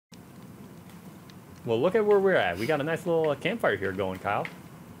Well, look at where we're at. We got a nice little campfire here going, Kyle.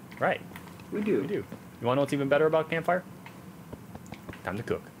 Right. We do. We do. You want to know what's even better about campfire? Time to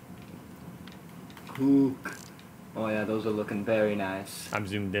cook. Cook. Oh yeah, those are looking very nice. I'm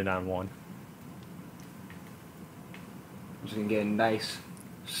zoomed in on one. I'm just gonna get a nice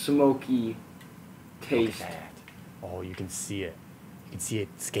smoky taste. Look at that. Oh, you can see it. You can see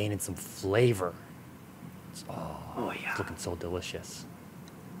it's gaining some flavor. Oh yeah. It's looking so delicious.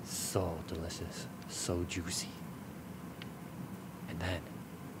 So delicious. So juicy. And then,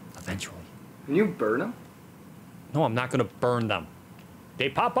 eventually... Can you burn them? No, I'm not gonna burn them. They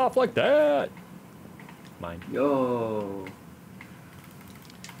pop off like that. Mine. Yo.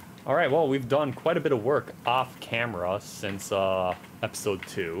 All right, well, we've done quite a bit of work off camera since episode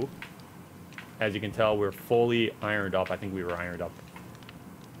 2. As you can tell, we're fully ironed up. I think we were ironed up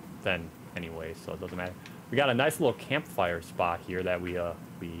then anyway, so it doesn't matter. We got a nice little campfire spot here that we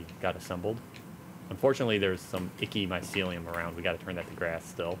got assembled. Unfortunately, there's some icky mycelium around. We got to turn that to grass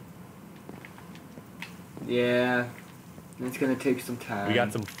still. Yeah, it's gonna take some time. We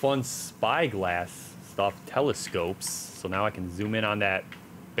got some fun spyglass stuff, telescopes. So now I can zoom in on that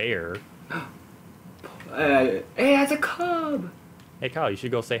bear. Hey, that's a cub! Hey, Kyle, you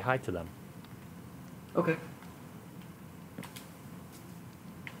should go say hi to them. Okay.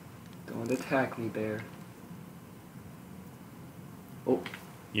 Don't attack me, bear. Oh.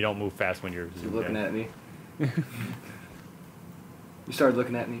 You don't move fast when you're You're zoomed looking in. at me. You started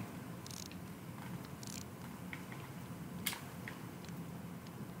looking at me.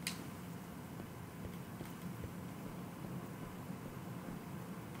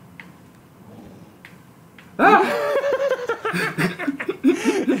 Ah!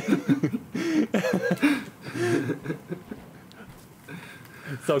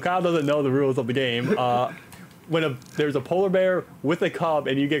 So Kyle doesn't know the rules of the game. When there's a polar bear with a cub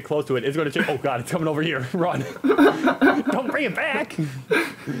and you get close to it, it's going to... Oh, God, it's coming over here. Run. Don't bring it back.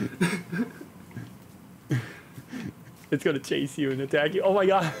 It's going to chase you and attack you. Oh, my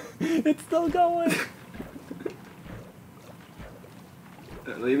God. It's still going.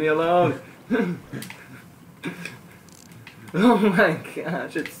 Leave me alone. Oh my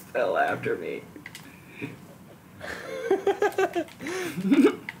gosh, it's still after me.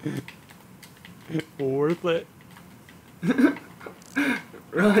 Worth it.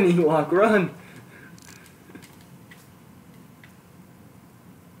 Run, Ewok, run!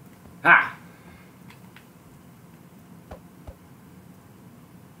 Ah!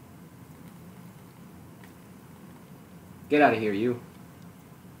 Get out of here, you.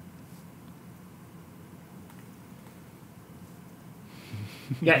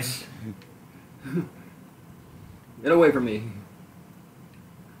 Yes! Get away from me.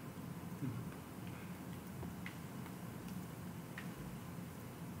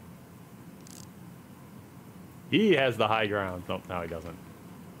 He has the high ground. Nope, no, he doesn't.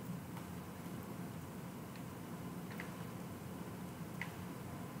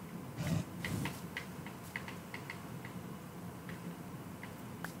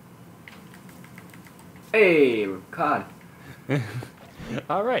 Hey, cod.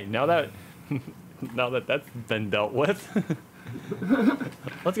 All right, now that that's been dealt with,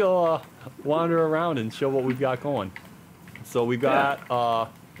 let's go wander around and show what we've got going. So we've got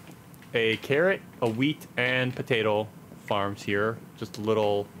a carrot, a wheat, and potato farms here. Just a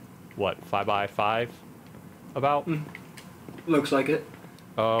little, what, 5x5 about? Looks like it.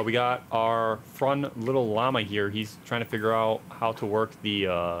 We got our fun little llama here. He's trying to figure out how to work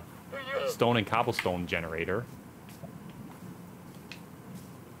the stone and cobblestone generator.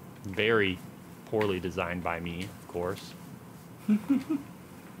 Very poorly designed by me, of course.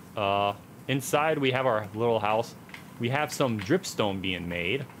 Inside we have our little house. We have some dripstone being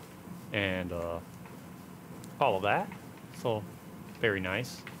made, and all of that. So, very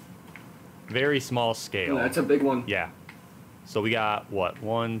nice. Very small scale. Oh, that's a big one. Yeah. So we got, what,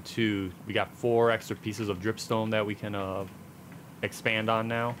 1, 2... We got 4 extra pieces of dripstone that we can expand on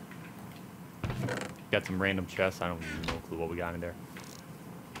now. Got some random chests. I don't even know clue what we got in there.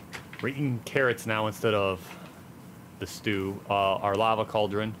 We're eating carrots now instead of the stew. Our lava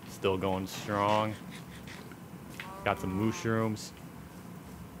cauldron still going strong. Got some mushrooms.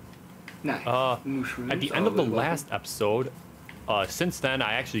 Nice. Mushrooms. At the end of the last episode, since then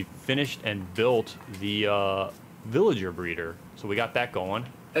I actually finished and built the villager breeder. So we got that going.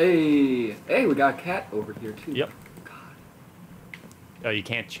 Hey, we got a cat over here too. Yep. You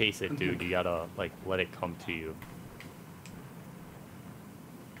can't chase it, dude. You gotta, like, let it come to you.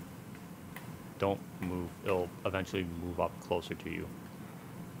 Don't move. It'll eventually move up closer to you.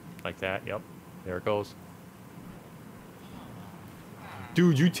 Like that. Yep. There it goes.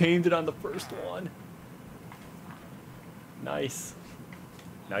 Dude, you tamed it on the first one. Nice.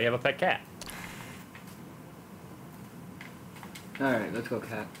 Now you have a pet cat. Alright, let's go,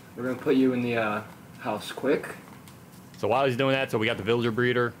 cat. We're gonna put you in the house quick. So while he's doing that, so we got the villager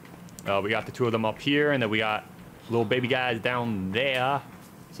breeder. We got the two of them up here, and then we got little baby guys down there.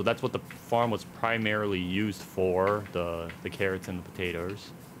 So that's what the farm was primarily used for, the carrots and the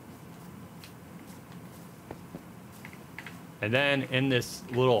potatoes. And then in this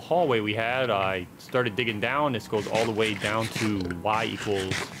little hallway we had, I started digging down. This goes all the way down to y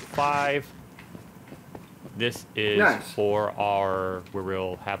equals 5. This is nice. for where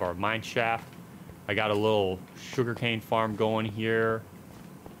we'll have our mine shaft. I got a little sugarcane farm going here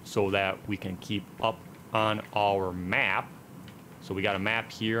so that we can keep up on our map. So we got a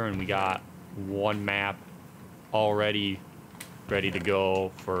map here, and we got one map already ready to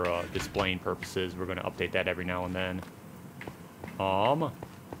go for displaying purposes. We're going to update that every now and then.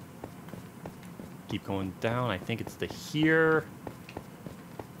 Keep going down. I think it's here.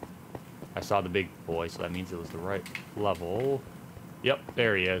 I saw the big boy, so that means it was the right level. Yep,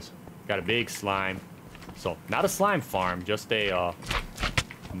 there he is. Got a big slime. So, not a slime farm, just a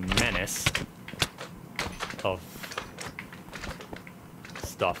menace of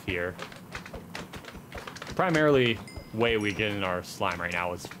stuff here. Primarily, way we get in our slime right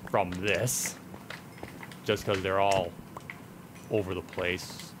now is from this. Just because they're all over the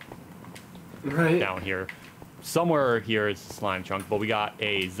place. Right. Down here. Somewhere here is the slime chunk, but we got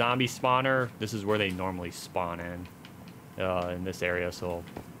a zombie spawner. This is where they normally spawn in this area, so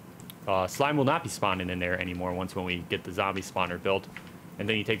slime will not be spawning in there anymore when we get the zombie spawner built. And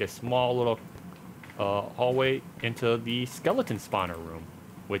then you take this small little hallway into the skeleton spawner room,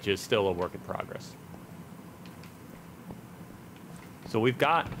 which is still a work in progress. So we've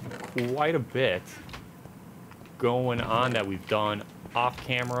got quite a bit going on that we've done off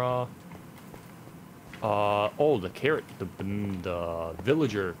camera. Oh, the carrot, the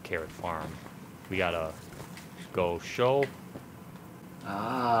villager carrot farm. We gotta go show.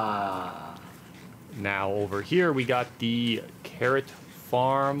 Ah. Now over here we got the carrot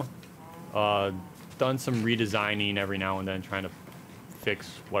farm. Done some redesigning every now and then, trying to fix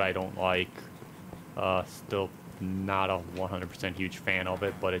what I don't like. Still not a 100% huge fan of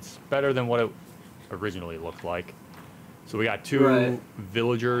it, but it's better than what it originally looked like. So we got two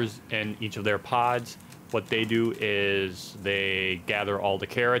villagers in each of their pods. What they do is they gather all the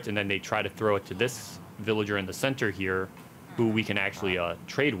carrots, and then they try to throw it to this villager in the center here, who we can actually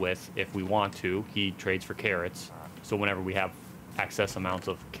trade with if we want to. He trades for carrots. So whenever we have excess amounts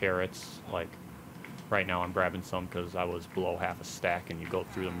of carrots, like right now I'm grabbing some because I was below half a stack, and you go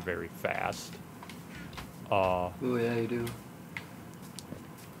through them very fast. Oh yeah, you do.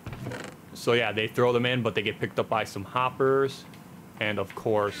 So yeah, they throw them in, but they get picked up by some hoppers. And of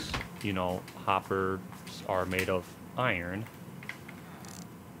course, you know, hoppers are made of iron.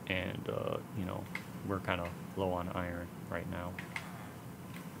 And, you know, we're kind of low on iron right now.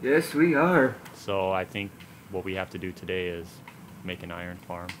 Yes, we are. So I think what we have to do today is make an iron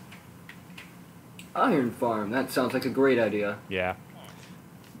farm. Iron farm, that sounds like a great idea. Yeah.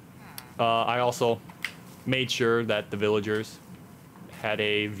 I also made sure that the villagers had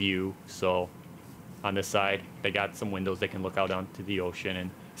a view, so on this side they got some windows. They can look out onto the ocean and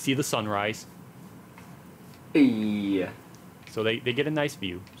see the sunrise. Yeah. So they get a nice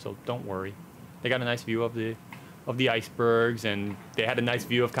view, so don't worry. They got a nice view of the icebergs, and they had a nice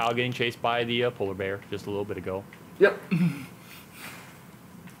view of Kyle getting chased by the polar bear just a little bit ago. Yep.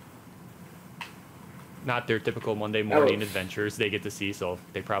 Not their typical Monday morning adventures they get to see, so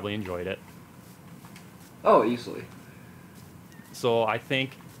they probably enjoyed it. Oh, easily. So I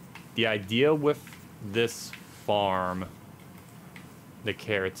think the idea with this farm, the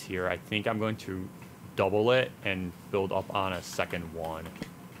carrots here, I think I'm going to double it and build up on a second one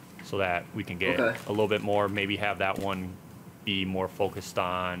so that we can get a little bit more, maybe have that one be more focused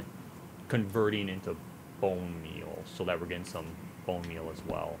on converting into bone meal so that we're getting some bone meal as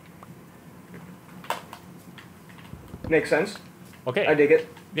well. Makes sense. Okay. I dig it.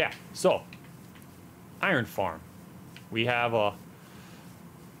 Yeah, so iron farm. We have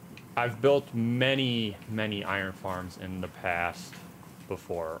I've built many iron farms in the past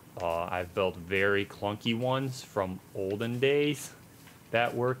before. I've built very clunky ones from olden days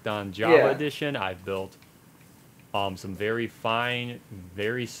that worked on Java Edition. I've built some very fine,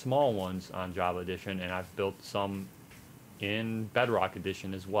 very small ones on Java Edition, and I've built some in Bedrock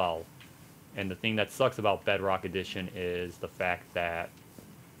Edition as well. And the thing that sucks about Bedrock Edition is the fact that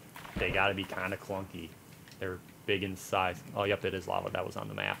they gotta be kind of clunky. They're big in size. Oh, yep, it is lava. That was on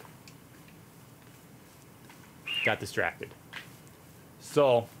the map. Got distracted.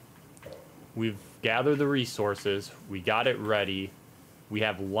 So, we've gathered the resources. We got it ready. We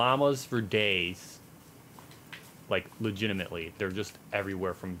have llamas for days. Like, legitimately. They're just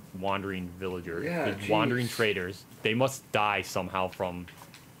everywhere from wandering villagers. Yeah, wandering jeez. traders. They must die somehow from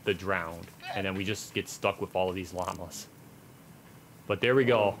the drowned. And then we just get stuck with all of these llamas. But there we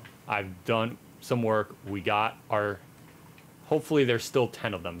go. I've done some work. We got our... Hopefully there's still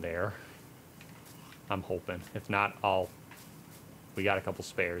 10 of them there. I'm hoping. If not, we got a couple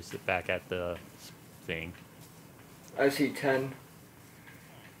spares back at the thing. I see 10.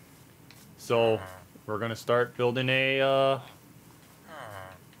 So, we're going to start building a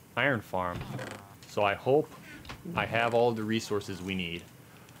iron farm. So I hope I have all the resources we need.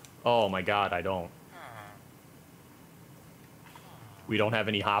 Oh my god, I don't. We don't have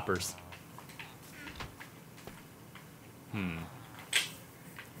any hoppers.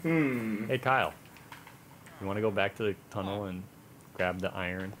 Hey, Kyle. You want to go back to the tunnel and grab the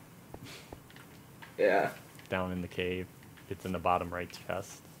iron Yeah. down in the cave? It's in the bottom right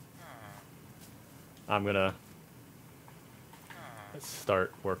chest. I'm gonna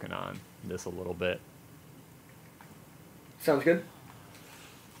start working on this a little bit. Sounds good.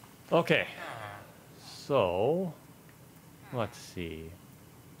 Okay. So, let's see.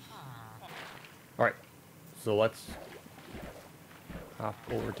 Alright. So let's hop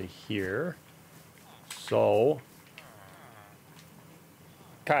over to here. So,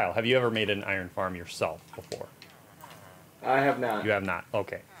 Kyle, have you ever made an iron farm yourself before? I have not. You have not.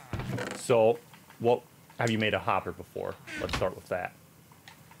 Okay. So, what have you made a hopper before? Let's start with that.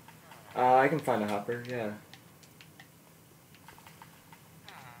 I can find a hopper, yeah.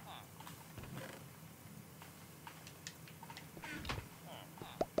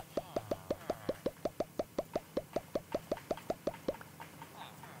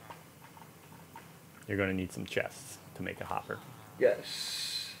 You're going to need some chests to make a hopper.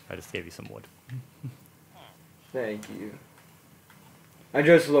 Yes. I just gave you some wood. Thank you. I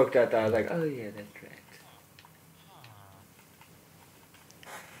just looked at that, I was like, oh yeah, that's correct.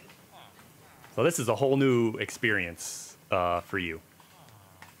 So this is a whole new experience for you.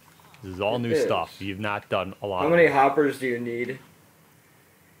 This is all new is. stuff. You've not done a lot. How many hoppers do you need?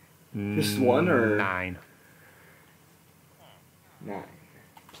 Just one or? 9. 9.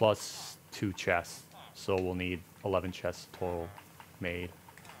 Plus 2 chests. So we'll need 11 chests total made.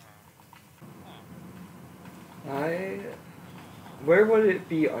 Where would it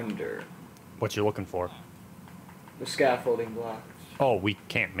be under? What you're looking for? The scaffolding blocks. Oh, we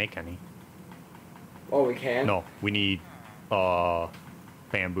can't make any. Oh, we can? No, we need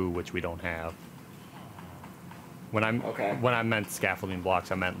bamboo, which we don't have. When I meant scaffolding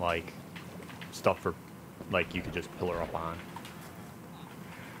blocks, I meant like stuff for like you could just pillar up on.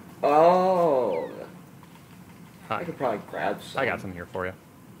 Oh. I could probably grab some. I got some here for you.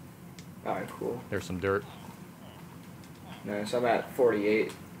 Alright, cool. There's some dirt. Nice, I'm at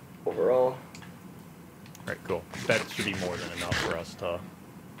 48 overall. Alright, cool. That should be more than enough for us to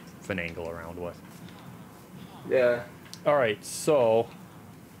finagle around with. Yeah. Alright, so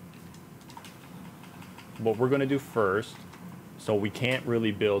what we're going to do first, so we can't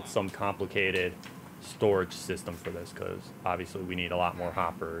really build some complicated storage system for this because obviously we need a lot more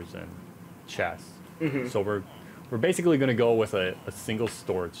hoppers and chests. Mm-hmm. So we're basically going to go with a single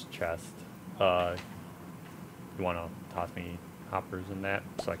storage chest. You want to toss me hoppers in that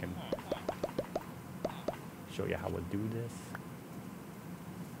so I can show you how to do this?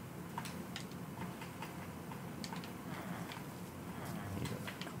 Need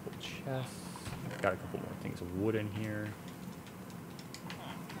a couple chests. Got a couple more things of wood in here.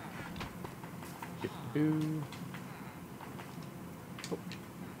 Oh.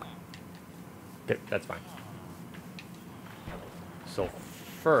 Okay, that's fine. So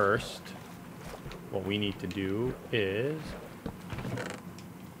first, what we need to do is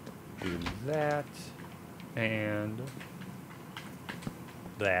do that and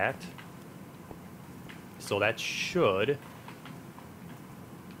that. So that should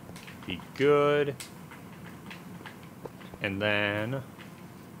be good. And then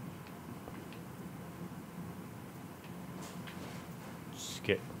just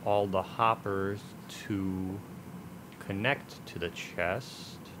get all the hoppers to connect to the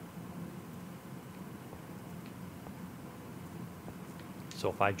chest. So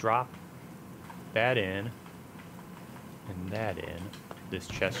if I drop that in and that in, this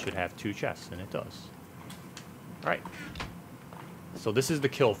chest should have 2 chests, and it does. Alright. So this is the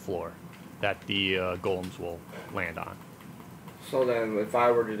kill floor that the golems will land on. So then, if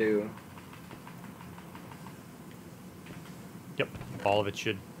I were to do... Yep, all of it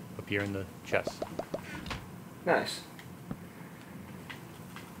should appear in the chest. Nice.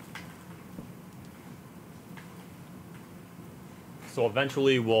 So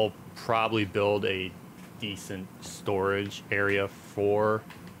eventually we'll probably build a decent storage area for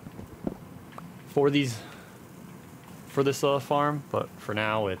this farm, but for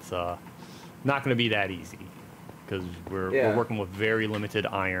now it's not going to be that easy because we're working with very limited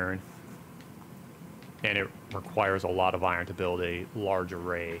iron, and it requires a lot of iron to build a large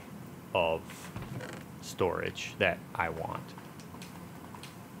array of storage that I want.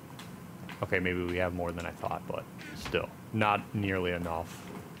 Okay, maybe we have more than I thought, but still not nearly enough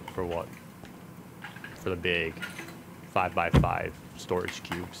for the big 5x5 storage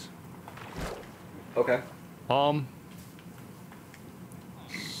cubes. Okay.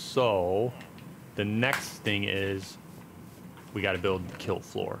 So the next thing is we got to build the kill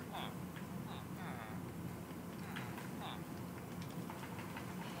floor.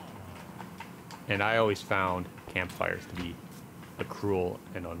 And I always found campfires to be a cruel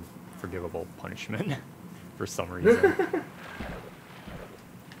and unforgivable punishment for some reason.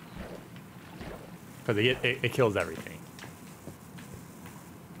 Because it kills everything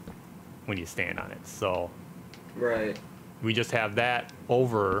when you stand on it. So right. We just have that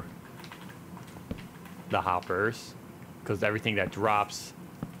over the hoppers because everything that drops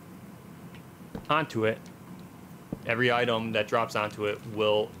onto it, every item that drops onto it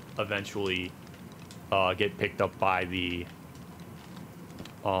will eventually get picked up by the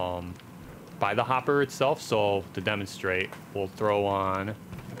hopper itself. So to demonstrate, we'll throw on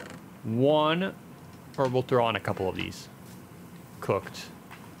one, or we'll throw on a couple of these cooked,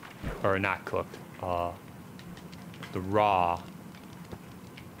 or not cooked, the raw.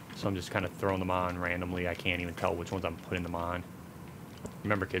 So I'm just kind of throwing them on randomly. I can't even tell which ones I'm putting them on.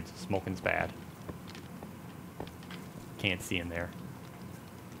 Remember, kids, smoking's bad. Can't see in there.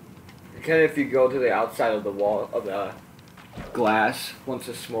 Kind of if you go to the outside of the wall of the glass once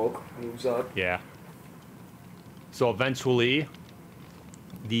the smoke moves up. Yeah. So eventually,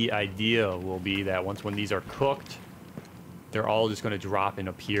 the idea will be that when these are cooked, they're all just going to drop and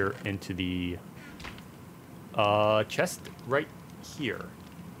appear into the chest right here.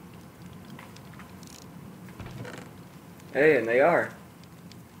 Hey, and they are.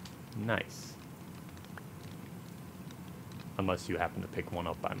 Nice. Unless you happen to pick one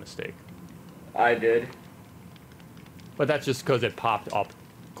up by mistake. I did. But that's just because it popped up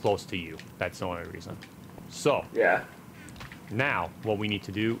close to you. That's the only reason. So. Yeah. Now, what we need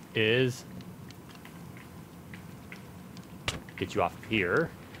to do is get you off of here.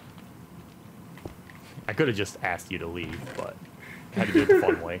 I could have just asked you to leave, but I had to do it the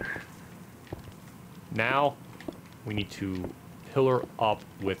fun way. Now, we need to pillar up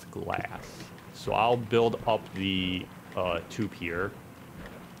with glass. So I'll build up the tube here.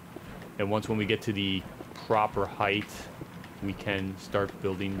 And when we get to the proper height, we can start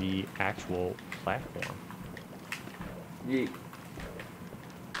building the actual platform. Yeet.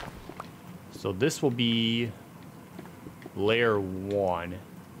 So this will be layer 1,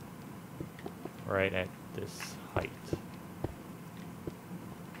 right at this height.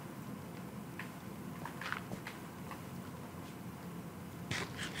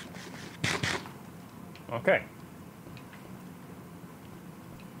 Okay.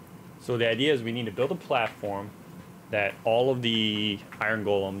 So the idea is we need to build a platform that all of the iron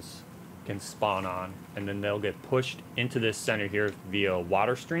golems can spawn on, and then they'll get pushed into this center here via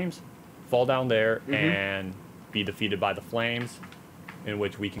water streams, fall down there, and be defeated by the flames, in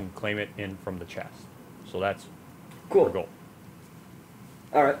which we can claim it in from the chest. So that's cool. Our goal.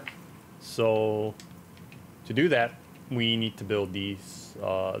 All right. So to do that, we need to build these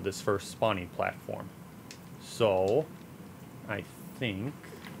this first spawning platform. So I think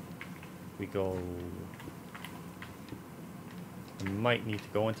we go. I might need to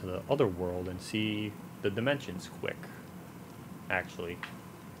go into the other world and see the dimensions quick. Actually,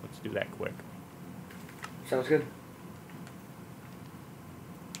 let's do that quick. Sounds good.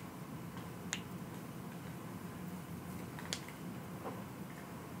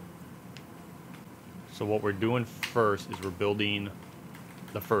 So what we're doing first is we're building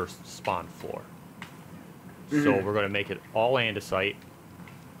the first spawn floor. So we're going to make it all andesite,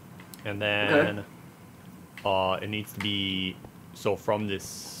 and then it needs to be, so from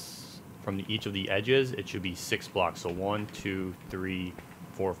each of the edges, it should be 6 blocks. So 1, 2, 3,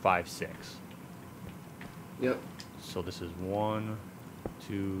 4, 5, 6. Yep. So this is 1,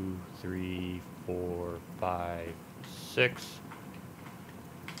 2, 3, 4, 5, 6.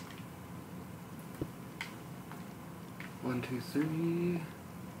 1, 2, 3,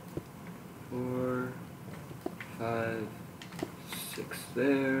 4, 5, 6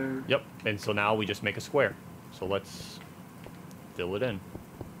 there. Yep. And so now we just make a square. So let's fill it in.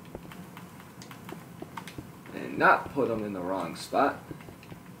 and not put them in the wrong spot.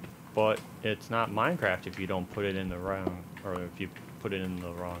 But it's not Minecraft if you don't put it in the wrong, or if you put it in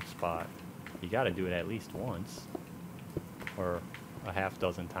the wrong spot. You got to do it at least once, or a half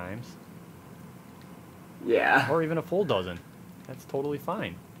dozen times, Yeah. or even a full dozen. That's totally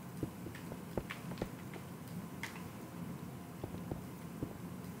fine.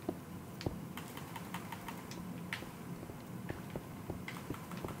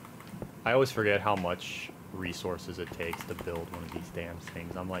 I always forget how much resources it takes to build one of these damn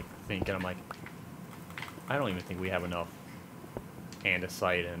things. I'm like thinking, I don't even think we have enough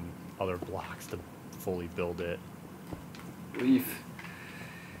andesite and other blocks to fully build it. Leaf.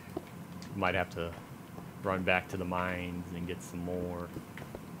 Might have to run back to the mines and get some more,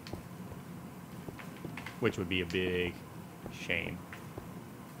 which would be a big shame.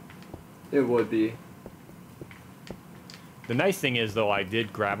 It would be. The nice thing is, though, I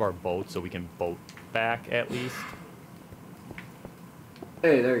did grab our boat so we can boat back at least.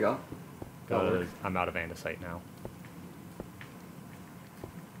 Hey, there you go. Because I'm out of andesite now.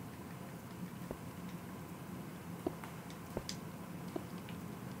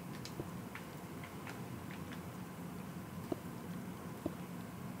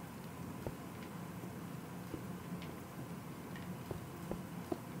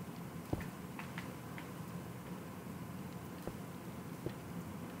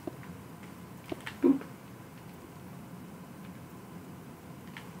 Boop.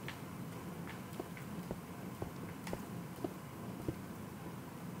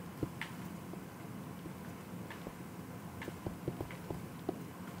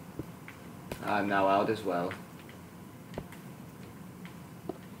 I'm now out as well.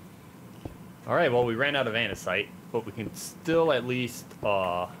 Alright, well, we ran out of andesite, but we can still at least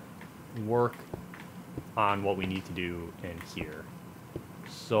work on what we need to do in here.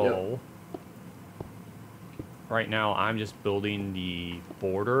 So, right now I'm just building the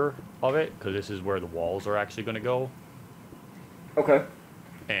border of it, because this is where the walls are actually going to go. Okay.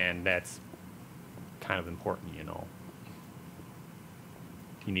 And that's kind of important, you know.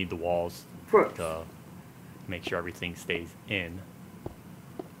 You need the walls to make sure everything stays in.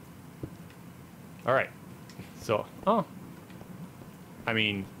 Alright, so, I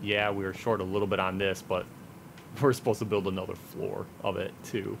mean, yeah, we were short a little bit on this, but we're supposed to build another floor of it,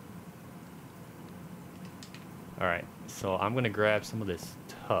 too. Alright, so I'm going to grab some of this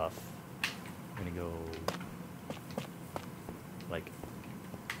tuff. I'm going to go like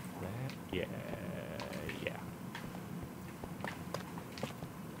that. Yeah.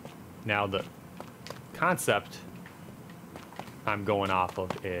 Now, the concept I'm going off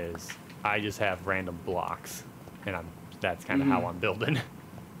of is I just have random blocks, and that's kind of how I'm building.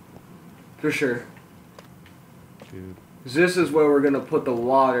 For sure. Dude. This is where we're going to put the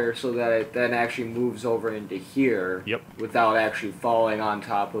water so that it then actually moves over into here. Yep. Without actually falling on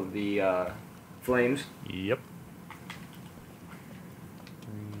top of the flames. Yep.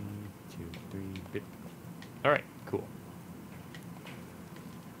 3, 2, 3, bit. Alright, cool.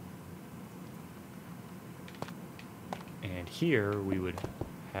 And here we would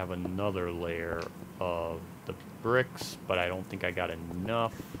have another layer of the bricks, but I don't think I got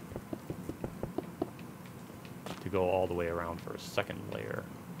enough to go all the way around for a second layer.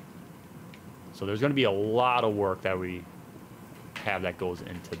 So there's going to be a lot of work that we have that goes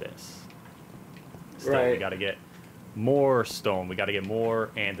into this. Still, right. We got to get more stone. We got to get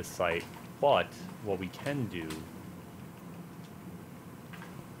more andesite. But what we can do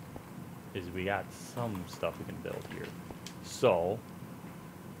is we got some stuff we can build here. So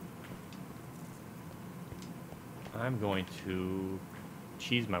I'm going to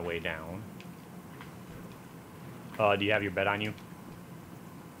cheese my way down. Do you have your bed on you?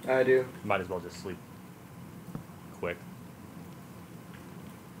 I do. Might as well just sleep quick.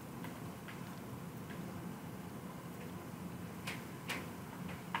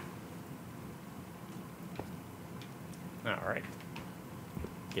 Alright.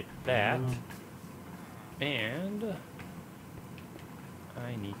 Get that. And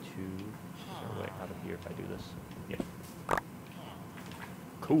I need to... Is there a way out of here if I do this? Yeah.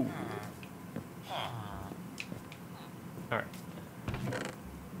 Cool. Alright.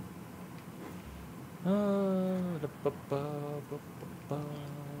 Put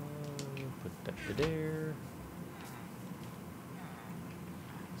that to there.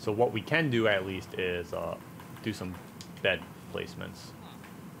 So what we can do at least is do some bed placements.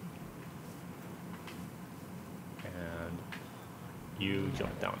 And you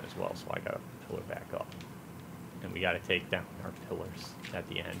jump down as well, so I gotta pillar back up. And we gotta take down our pillars at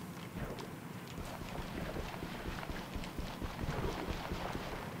the end.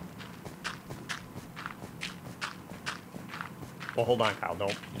 Well, hold on, Kyle.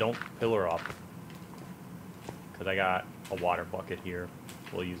 Don't pillar up. Because I got a water bucket here.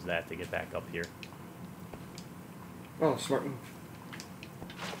 We'll use that to get back up here. Oh, smart move.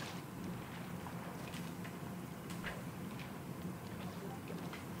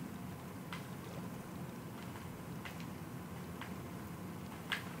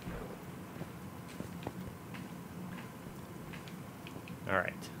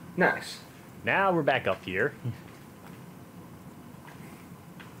 Alright. Nice. Now we're back up here.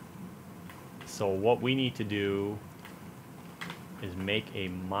 So what we need to do is make a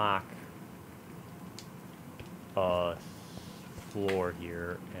mock floor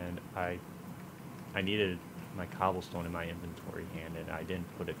here, and I needed my cobblestone in my inventory hand, and I didn't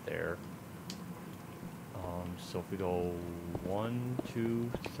put it there. So if we go 1,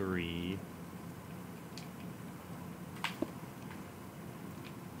 2, 3.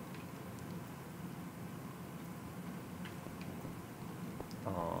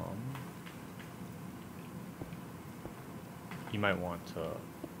 You might want to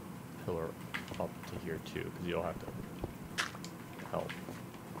pillar up to here too, because you'll have to help.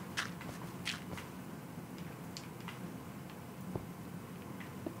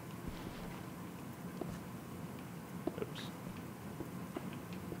 Oops.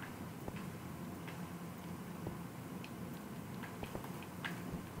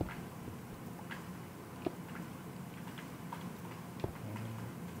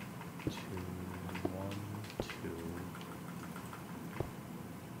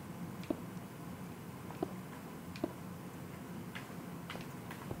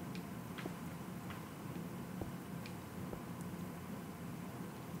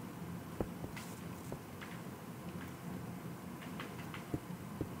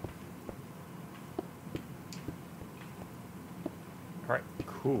 Alright,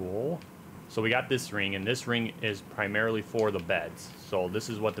 cool. So we got this ring, and this ring is primarily for the beds. So this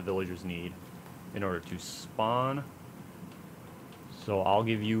is what the villagers need in order to spawn. So I'll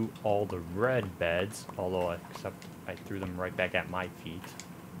give you all the red beds, although except I threw them right back at my feet.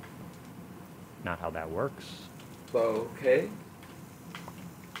 Not how that works. Okay.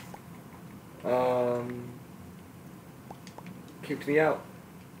 Kicked me out.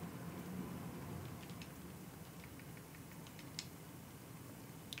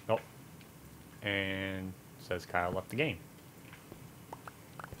 Oh. And says Kyle left the game.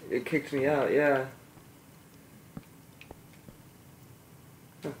 It kicked me out, yeah.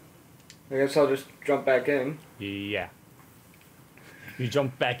 Huh. I guess I'll just jump back in. Yeah. You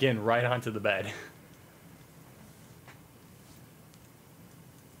jump back in right onto the bed.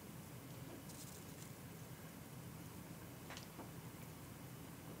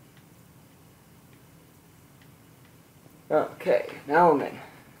 Okay, now I'm in.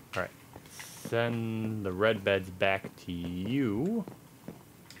 Alright. Send the red beds back to you.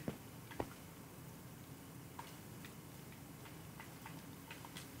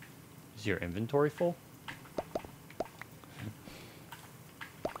 Is your inventory full?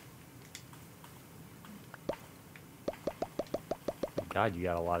 God, you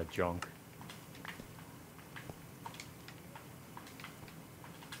got a lot of junk.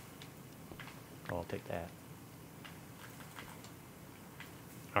 Oh, I'll take that.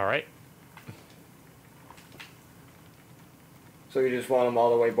 Alright. So you just want them all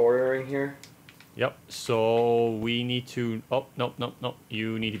the way bordering here? Yep, so we need to... Oh, nope, nope, nope.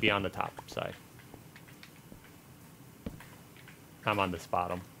 You need to be on the top side. I'm on this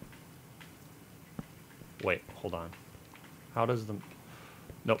bottom. Wait, hold on. How does the...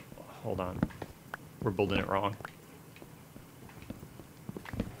 Nope, hold on. We're building it wrong.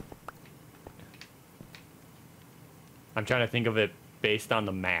 I'm trying to think of it based on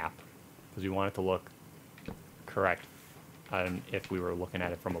the map, because we want it to look correct if we were looking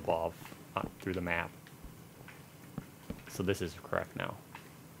at it from above through the map. So this is correct now.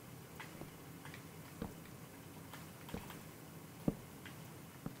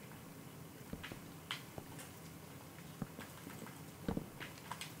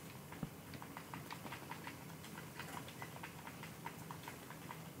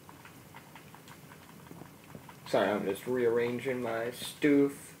 Sorry, I'm just rearranging my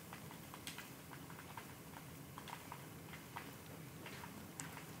stoof.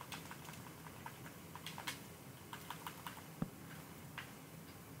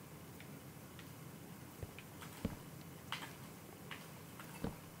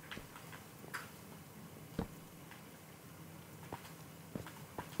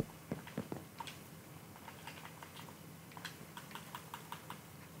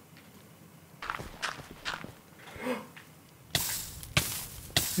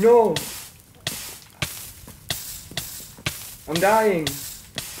 No! I'm dying.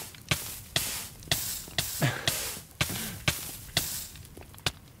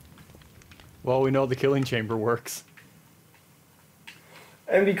 Well, we know the killing chamber works.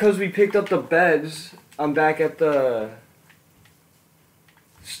 And because we picked up the beds, I'm back at the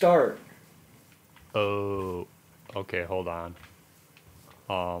start. Oh, okay, hold on.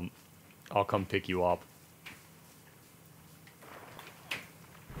 I'll come pick you up.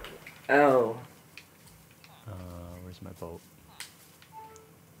 Oh. Where's my boat?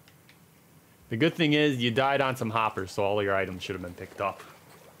 The good thing is you died on some hoppers, so all your items should have been picked up.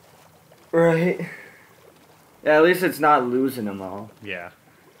 Right. Yeah, at least it's not losing them all. Yeah.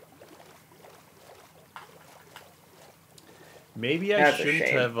 Maybe I That's a shouldn't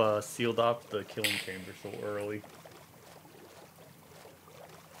shame. have sealed up the killing chamber so early.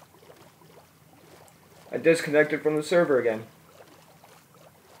 I disconnected from the server again.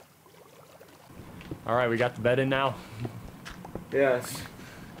 Alright, we got the bed in now. Yes.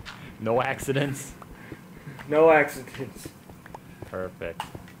 No accidents. No accidents. Perfect.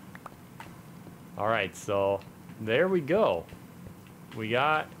 Alright, so there we go. We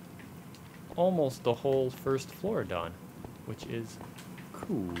got almost the whole first floor done, which is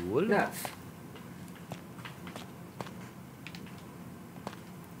cool. Yes.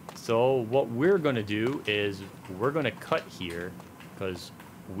 So what we're going to do is we're going to cut here because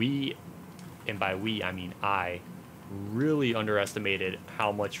we, and by we I mean I, really underestimated how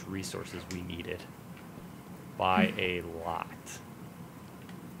much resources we needed by a lot.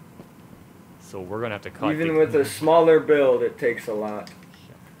 So we're going to have to cut. Even with a smaller build, it takes a lot.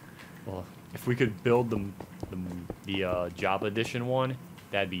 Well, if we could build the Java Edition one,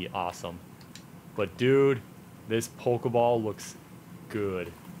 that'd be awesome. But dude, this Pokeball looks good.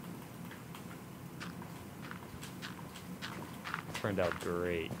 Turned out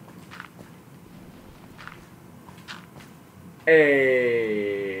great.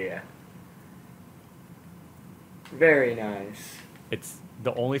 Hey. Very nice. It's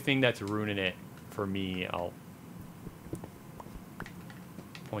the only thing that's ruining it for me. I'll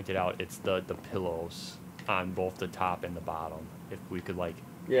point it out. It's the pillows on both the top and the bottom. If we could like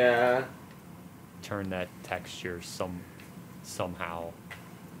Yeah. turn that texture somehow,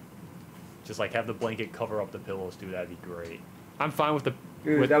 just like have the blanket cover up the pillows, dude, that'd be great. I'm fine with the.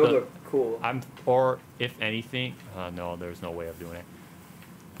 Dude, with that would the, look cool. or if anything, no, there's no way of doing it.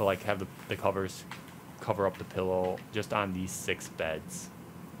 But like have the covers cover up the pillow just on these 6 beds.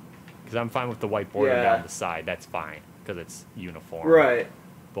 Because I'm fine with the white border Yeah. down the side. That's fine because it's uniform. Right.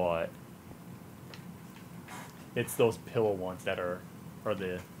 But it's those pillow ones that are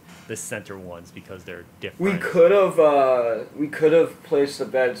the center ones because they're different. We could have placed the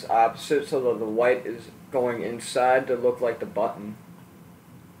beds opposite so that the white is going inside to look like the button.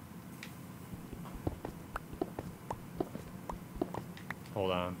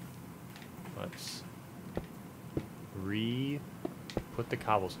 Hold on. Let's put the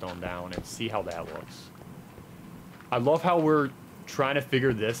cobblestone down and see how that looks. I love how we're trying to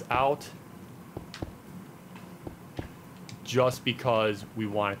figure this out just because we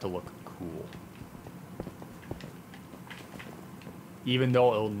want it to look cool. Even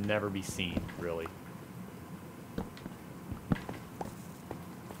though it'll never be seen, really.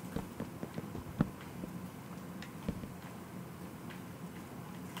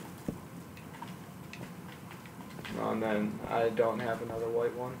 And then I don't have another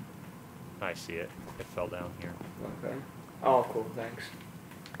white one. I see it. It fell down here. Okay. Oh, cool. Thanks.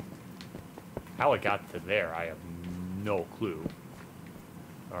 How it got to there, I have no clue.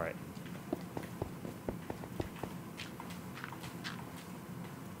 Alright.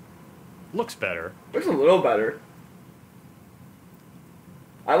 Looks better. Looks a little better.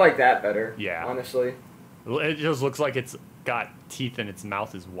 I like that better. Yeah. Honestly. It just looks like it's got teeth and its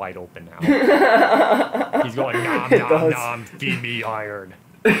mouth is wide open now. He's going, nom, nom, nom, feed me iron.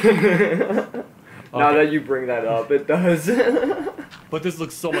 Now that you bring that up, it does. But this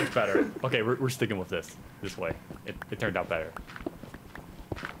looks so much better. Okay, we're sticking with this way. It turned out better.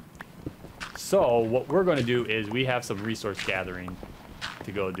 So what we're going to do is we have some resource gathering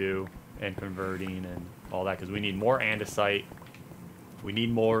to go do and converting and all that because we need more andesite. We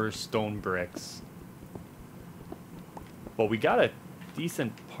need more stone bricks. But we got a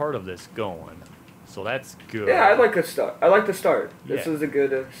decent part of this going. So that's good. Yeah, I like the start. I like the start. This Yeah. is a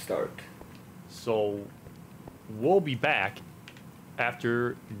good start. So we'll be back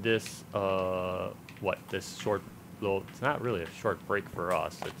after this this short little, it's not really a short break for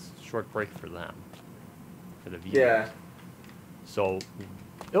us, it's a short break for them, for the viewers. Yeah. So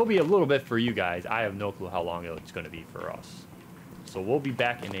it'll be a little bit for you guys. I have no clue how long it's going to be for us. So we'll be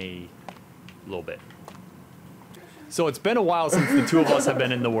back in a little bit. So it's been a while since the two of us have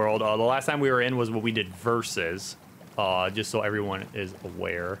been in the world. The last time we were in was when we did versus, just so everyone is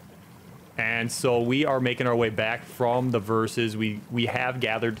aware. And so we are making our way back from the versus. We have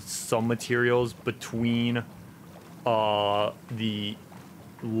gathered some materials between the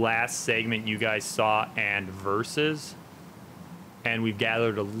last segment you guys saw and versus, and we've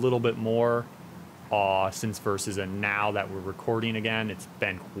gathered a little bit more since versus, and now that we're recording again, it's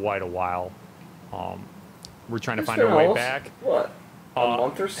been quite a while. We're trying to find our way back. What? A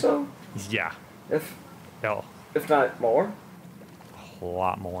month or so? Yeah. If Oh, not more. a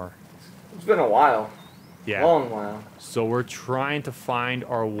lot more. It's been a while. Yeah. Long while. So we're trying to find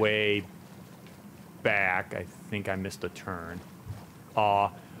our way back. I think I missed a turn.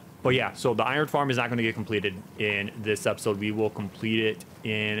 But yeah, so the iron farm is not going to get completed in this episode. We will complete it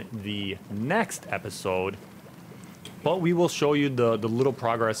in the next episode. But we will show you the little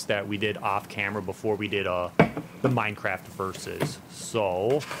progress that we did off camera before we did the Minecraft versus.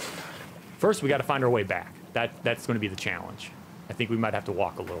 So first we got to find our way back. That's going to be the challenge. I think we might have to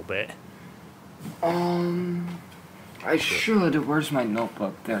walk a little bit. I should. Where's my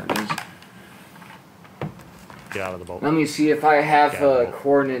notebook? There it is. Get out of the boat. Let me see if I have Get out of the boat.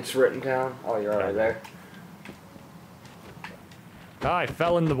 coordinates written down. Oh, you're right there. Ah, I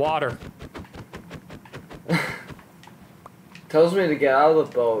fell in the water. Tells me to get out of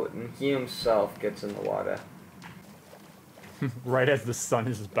the boat, and he himself gets in the water. Right as the sun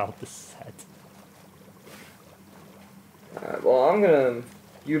is about to set. Alright, well, I'm gonna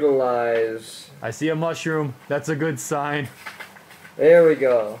utilize... I see a mushroom. That's a good sign. There we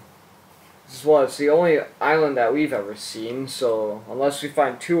go. This is what, it's the only island that we've ever seen, so unless we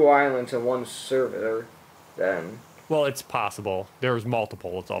find 2 islands in one server, then... Well, it's possible. There's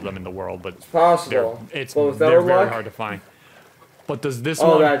multiples of them in the world, but It's possible. they're our very luck? hard to find. But does this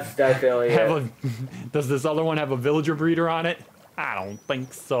Oh, one that's definitely have it. does this other one have a villager breeder on it? I don't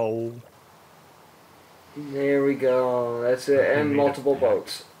think so. There we go. That's it. And Made multiple it.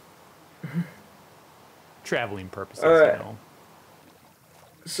 boats. Traveling purposes, Alright. you know.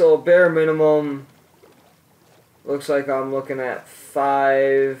 So bare minimum, looks like I'm looking at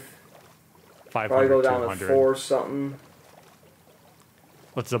 5. Probably 500, go down 200. to 4 something.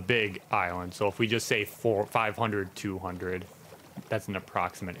 It's a big island, so if we just say 500, 200, that's an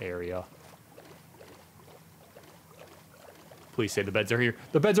approximate area. Please say the beds are here.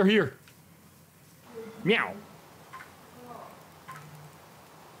 The beds are here! Meow!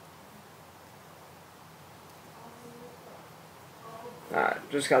 Alright,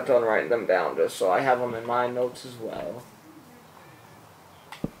 just got done writing them down just so I have them in my notes as well.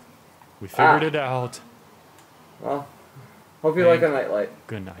 We figured it out. Well, hope you like a nightlight.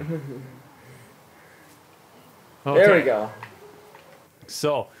 Good night. There we go.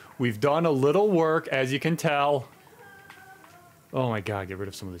 So, we've done a little work, as you can tell. Oh my god, get rid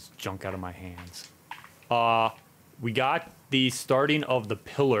of some of this junk out of my hands. We got the starting of the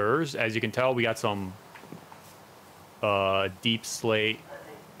pillars. As you can tell, we got some deep slate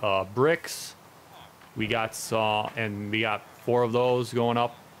bricks. We got and we got 4 of those going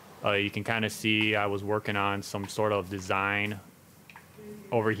up. You can kind of see I was working on some sort of design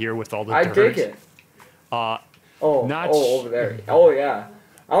over here with all the dirt. I dig it. Over there. Oh yeah.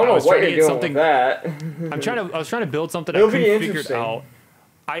 I don't know what you're doing with that. I was trying to build something It'll I be couldn't figure it interesting. out.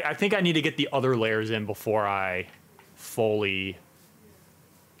 I think I need to get the other layers in before I fully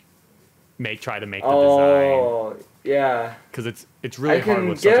try to make the design. Oh yeah. Because it's really I hard can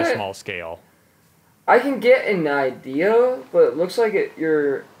with such a get- small scale. I can get an idea, but it looks like it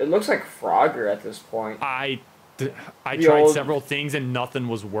looks like Frogger at this point. I The tried old- several things and nothing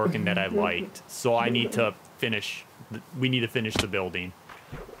was working that I liked. So I need to finish. We need to finish the building.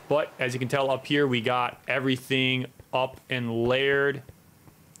 But as you can tell up here, we got everything up and layered.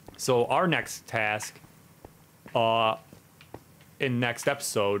 So our next task, in next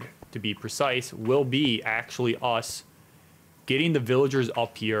episode, to be precise, will be actually us getting the villagers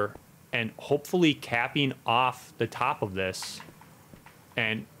up here and hopefully capping off the top of this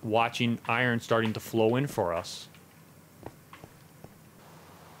and watching iron starting to flow in for us.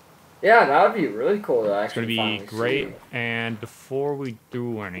 Yeah, that would be really cool to It's going actually to be finally great. see. And before we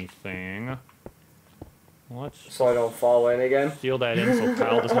do anything, let's So I don't fall in again. seal that in so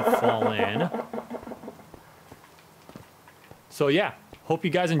Kyle doesn't fall in. So yeah, hope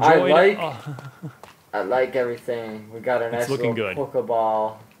you guys enjoyed. I like everything. We got a nice looking little good.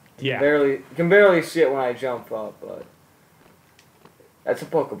 Pokeball. Yeah. You can barely see it when I jump up, but that's a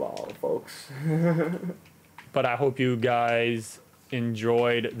Pokeball, folks. But I hope you guys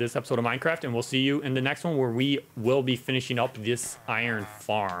enjoyed this episode of Minecraft, and we'll see you in the next one where we will be finishing up this iron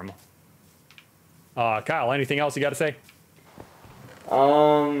farm. Kyle, anything else you got to say?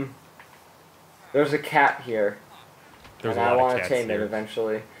 There's a cat here. There's and a I lot want of to cats tame it here.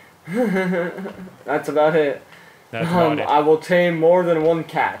 eventually. That's about it. That's about it. I will tame more than one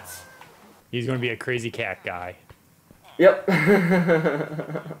cat. He's going to be a crazy cat guy. Yep.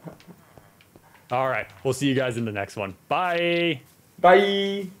 All right. We'll see you guys in the next one. Bye.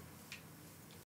 Bye.